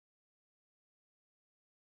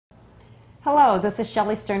Hello, this is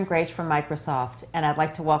Shelley Stern-Grage from Microsoft, and I'd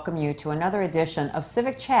like to welcome you to another edition of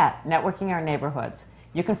Civic Chat, Networking Our Neighborhoods.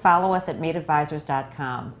 You can follow us at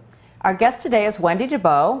meetadvisors.com. Our guest today is Wendy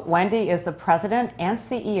DuBoe. Wendy is the President and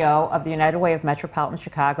CEO of the United Way of Metropolitan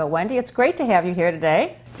Chicago. Wendy, it's great to have you here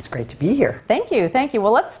today. It's great to be here. Thank you, thank you.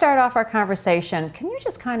 Well, let's start off our conversation. Can you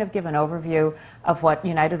just kind of give an overview of what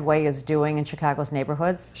United Way is doing in Chicago's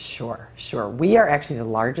neighborhoods? Sure. We are actually the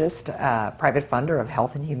largest private funder of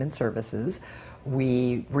health and human services.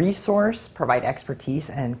 We resource, provide expertise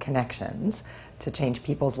and connections to change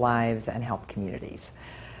people's lives and help communities.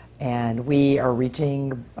 And we are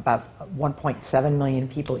reaching about 1.7 million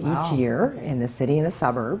people each year in the city and the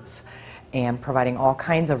suburbs, and providing all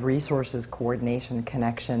kinds of resources, coordination,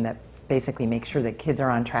 connection that basically make sure that kids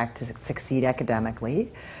are on track to succeed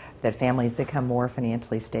academically, that families become more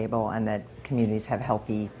financially stable, and that communities have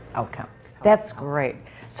healthy outcomes. That's great.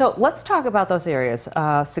 So let's talk about those areas,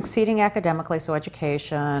 succeeding academically, so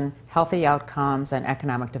education, healthy outcomes, and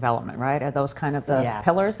economic development, right? Are those kind of the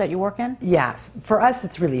pillars that you work in? Yeah. For us,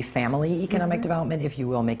 it's really family economic development, if you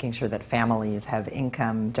will, making sure that families have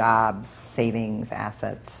income, jobs, savings,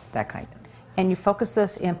 assets, that kind of thing. And you focus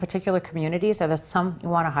this in particular communities. Are there some you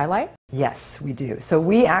want to highlight? Yes, we do. So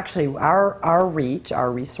we actually, our reach,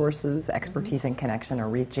 our resources, expertise, and connection are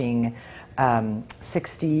reaching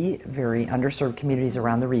 60 very underserved communities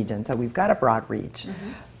around the region. So we've got a broad reach,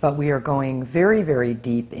 but we are going very, very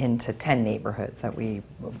deep into 10 neighborhoods. That we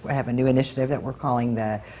have a new initiative that we're calling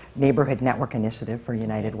the Neighborhood Network Initiative for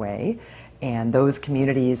United Way. And those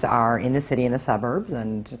communities are in the city and the suburbs,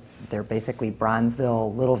 and they're basically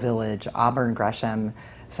Bronzeville, Little Village, Auburn, Gresham,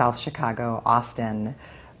 South Chicago, Austin,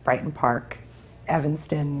 Brighton Park,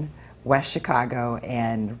 Evanston, West Chicago,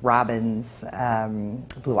 and Robbins,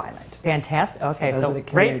 Blue Island. Fantastic. Okay, so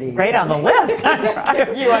great on the list. I'm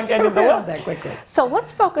getting the list that quickly. So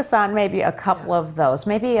let's focus on maybe a couple of those.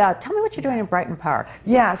 Maybe tell me what you're doing in Brighton Park.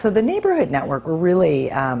 Yeah, so the Neighborhood Network, we're really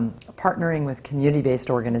partnering with community-based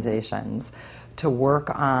organizations to work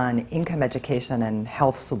on income, education, and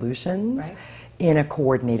health solutions in a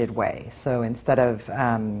coordinated way. So instead of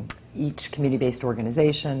each community-based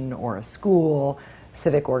organization or a school,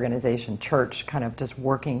 civic organization, church, kind of just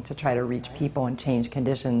working to try to reach people and change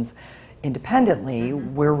conditions independently,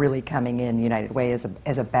 we're really coming in United Way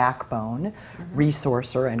as a backbone,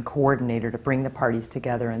 resourcer, and coordinator to bring the parties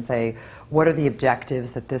together and say, what are the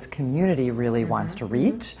objectives that this community really wants to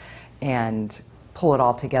reach, and pull it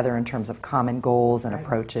all together in terms of common goals and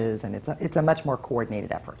approaches, and it's a much more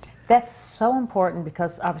coordinated effort. That's so important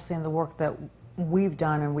because obviously in the work that we've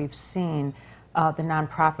done and we've seen, the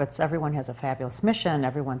nonprofits, everyone has a fabulous mission,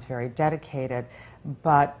 everyone's very dedicated,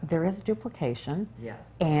 but there is duplication. Yeah.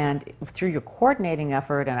 And through your coordinating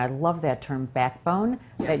effort, and I love that term backbone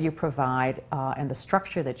that you provide and the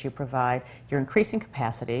structure that you provide, you're increasing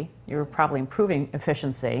capacity, you're probably improving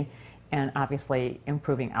efficiency, and obviously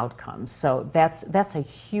improving outcomes. So that's a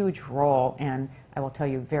huge role, and I will tell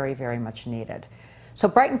you, very, very much needed. So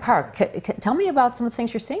Brighton Park, tell me about some of the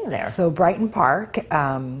things you're seeing there. So Brighton Park,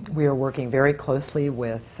 we are working very closely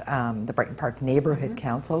with the Brighton Park Neighborhood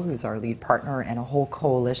Council, who's our lead partner, and a whole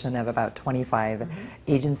coalition of about 25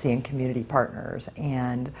 agency and community partners.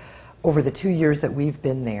 And over the 2 years that we've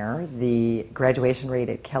been there, the graduation rate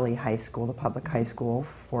at Kelly High School, the public high school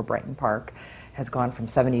for Brighton Park, has gone from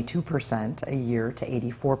 72% a year to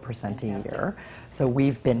 84% a year. So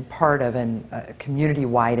we've been part of a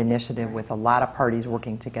community-wide initiative with a lot of parties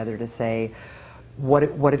working together to say, what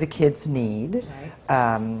do the kids need?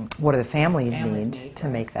 What do the families need to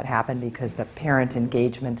make that happen? Because the parent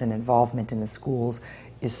engagement and involvement in the schools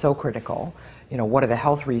is so critical. You know, what are the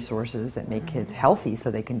health resources that make kids healthy so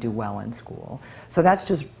they can do well in school? So that's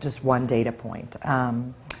just one data point.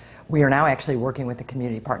 We are now actually working with the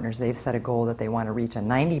community partners. They've set a goal that they want to reach a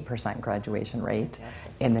 90% graduation rate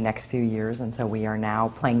in the next few years, and so we are now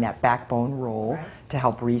playing that backbone role to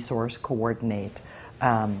help resource, coordinate,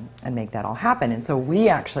 and make that all happen. And so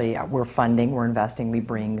we're funding, we're investing, we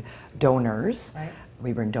bring donors.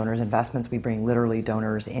 We bring donors' investments, we bring literally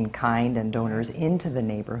donors in kind and donors into the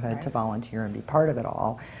neighborhood to volunteer and be part of it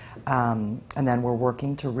all. And then we're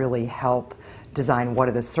working to really help design what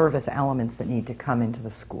are the service elements that need to come into the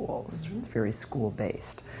schools. It's very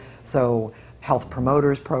school-based. So health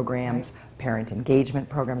promoters programs, parent engagement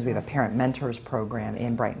programs. We have a parent mentors program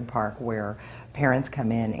in Brighton Park where parents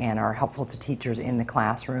come in and are helpful to teachers in the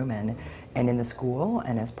classroom and in the school,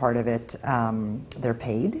 and as part of it, they're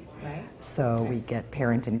paid. So we get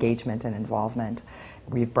parent engagement and involvement.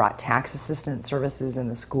 We've brought tax assistance services in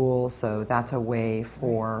the school, so that's a way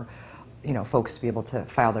for folks to be able to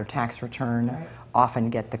file their tax return often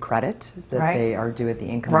get the credit that Right. they are due at the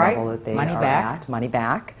income Right. level that they Money are back. at, money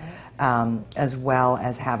back, as well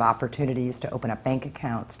as have opportunities to open up bank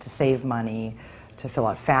accounts, to save money, to fill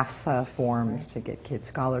out FAFSA forms, to get kids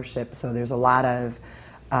scholarships. So there's a lot of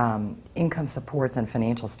income supports and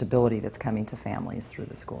financial stability that's coming to families through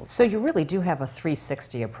the schools. So you really do have a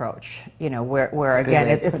 360 approach, you know, where That's a good again,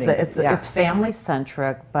 way of putting it. Yeah. it's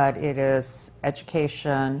family-centric, but it is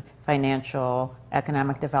education, financial,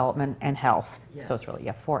 economic development, and health. So it's Yes.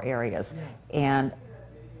 really, 4 areas. And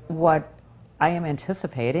what I am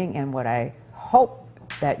anticipating and what I hope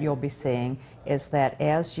that you'll be seeing is that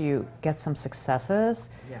as you get some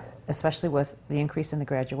successes, Yeah. especially with the increase in the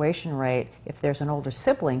graduation rate, if there's an older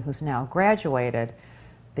sibling who's now graduated,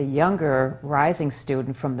 the younger rising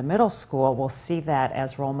student from the middle school will see that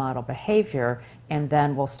as role model behavior, and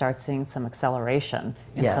then we'll start seeing some acceleration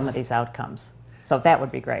in some of Yes. these outcomes. So that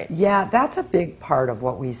would be great. Yeah, that's a big part of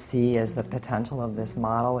what we see as the potential of this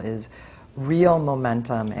model is real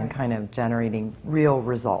momentum and kind of generating real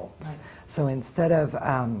results. So instead of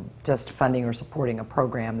just funding or supporting a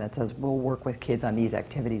program that says we'll work with kids on these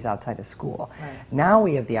activities outside of school, now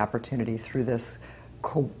we have the opportunity through this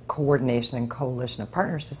coordination and coalition of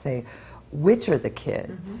partners to say which are the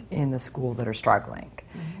kids in the school that are struggling,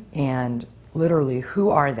 and literally who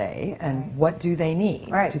are they and what do they need?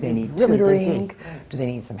 Right. Do they need Really dig tutoring? deep. Do they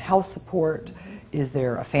need some health support? Is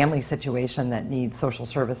there a family situation that needs social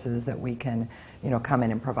services that we can, come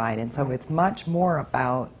in and provide? And so it's much more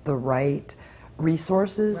about the right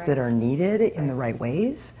resources that are needed in the right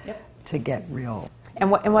ways to get real.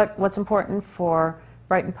 And what's important for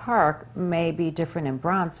Brighton Park may be different in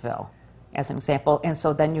Bronzeville, as an example. And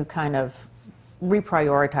so then you kind of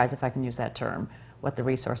reprioritize, if I can use that term, what the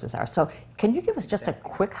resources are. So can you give us just a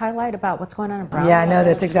quick highlight about what's going on in Bronzeville? Yeah, no,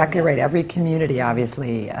 that's exactly right. Every community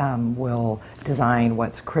obviously will design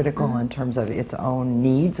what's critical in terms of its own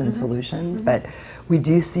needs and solutions, but we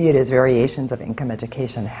do see it as variations of income,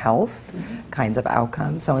 education, health kinds of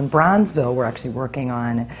outcomes. So in Bronzeville, we're actually working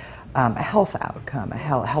on a health outcome, a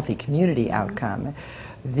healthy community outcome.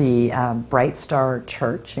 The Bright Star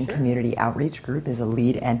Church and Community Outreach Group is a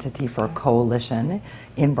lead entity for a coalition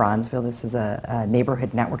in Bronzeville. This is a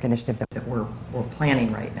neighborhood network initiative that we're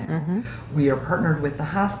planning right now. We are partnered with the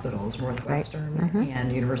hospitals, Northwestern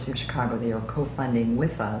and University of Chicago. They are co-funding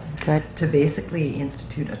with us to basically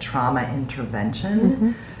institute a trauma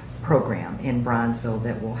intervention program in Bronzeville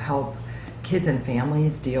that will help kids and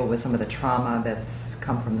families deal with some of the trauma that's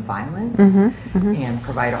come from the violence and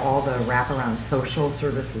provide all the wraparound social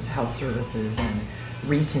services, health services, and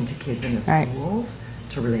reach into kids in the schools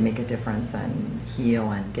to really make a difference and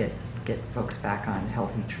heal and get folks back on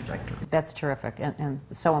healthy trajectories. That's terrific and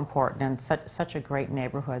so important, and such a great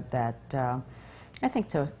neighborhood that I think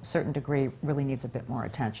to a certain degree really needs a bit more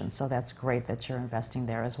attention. So that's great that you're investing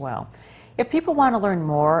there as well. If people want to learn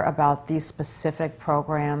more about these specific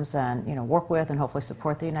programs and work with and hopefully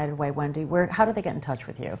support the United Way, Wendy, how do they get in touch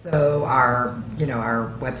with you? So our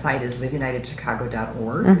website is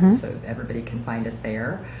liveunitedchicago.org, so everybody can find us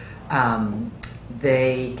there.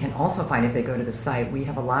 They can also find, if they go to the site, we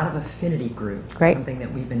have a lot of affinity groups. Great. Something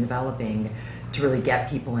that we've been developing to really get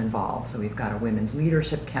people involved. So we've got a Women's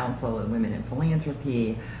Leadership Council, a Women in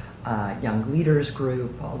Philanthropy, Young Leaders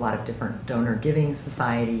Group, a lot of different donor giving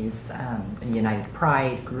societies, a United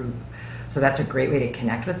Pride group. So that's a great way to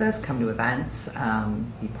connect with us, come to events,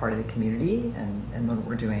 be part of the community, and learn what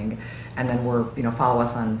we're doing. And then follow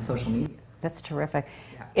us on social media. That's terrific.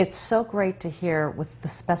 It's so great to hear with the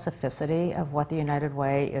specificity of what the United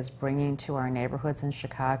Way is bringing to our neighborhoods in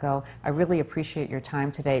Chicago. I really appreciate your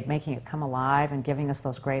time today, making it come alive and giving us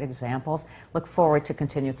those great examples. Look forward to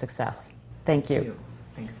continued success. Thank you.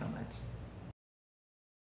 Thanks so much.